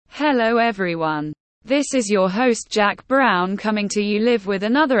Hello everyone. This is your host Jack Brown coming to you live with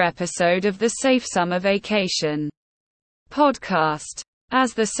another episode of the Safe Summer Vacation podcast.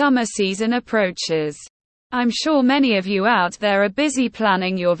 As the summer season approaches, I'm sure many of you out there are busy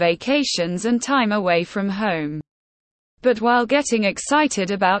planning your vacations and time away from home. But while getting excited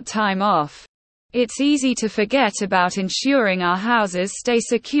about time off, it's easy to forget about ensuring our houses stay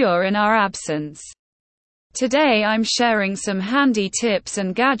secure in our absence. Today I'm sharing some handy tips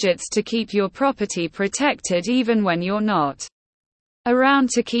and gadgets to keep your property protected even when you're not around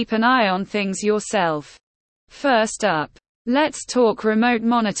to keep an eye on things yourself. First up, let's talk remote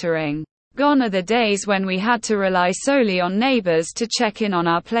monitoring. Gone are the days when we had to rely solely on neighbors to check in on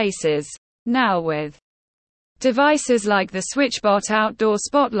our places. Now with devices like the SwitchBot Outdoor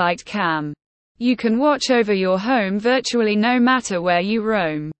Spotlight Cam, you can watch over your home virtually no matter where you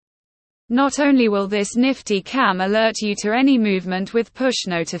roam. Not only will this nifty cam alert you to any movement with push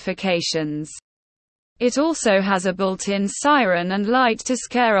notifications, it also has a built-in siren and light to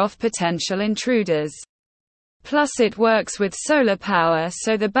scare off potential intruders. Plus it works with solar power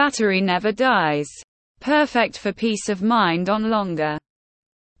so the battery never dies. Perfect for peace of mind on longer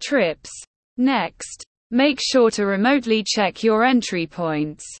trips. Next, make sure to remotely check your entry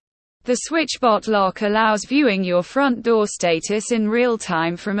points. The SwitchBot lock allows viewing your front door status in real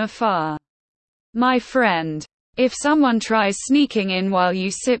time from afar. My friend, if someone tries sneaking in while you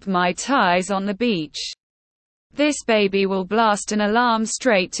sip Mai Tais on the beach, this baby will blast an alarm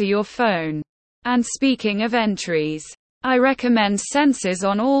straight to your phone. And speaking of entries, I recommend sensors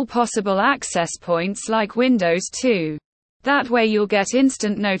on all possible access points like windows too. That way you'll get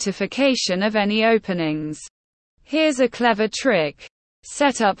instant notification of any openings. Here's a clever trick.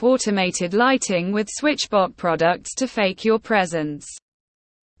 Set up automated lighting with SwitchBot products to fake your presence.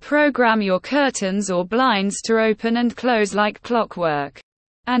 Program your curtains or blinds to open and close like clockwork.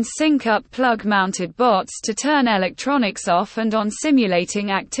 And sync up plug-mounted bots to turn electronics off and on, simulating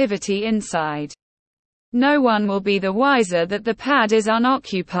activity inside. No one will be the wiser that the pad is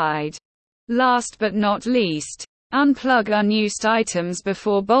unoccupied. Last but not least, unplug unused items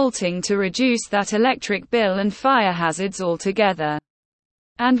before bolting to reduce that electric bill and fire hazards altogether.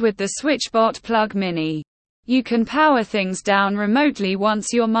 And with the SwitchBot Plug Mini, you can power things down remotely once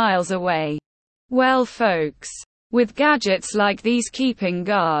you're miles away. Well folks, with gadgets like these keeping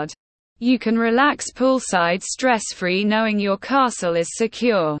guard, you can relax poolside stress-free knowing your castle is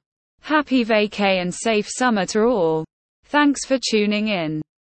secure. Happy vacay and safe summer to all. Thanks for tuning in.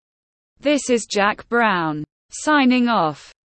 This is Jack Brown, signing off.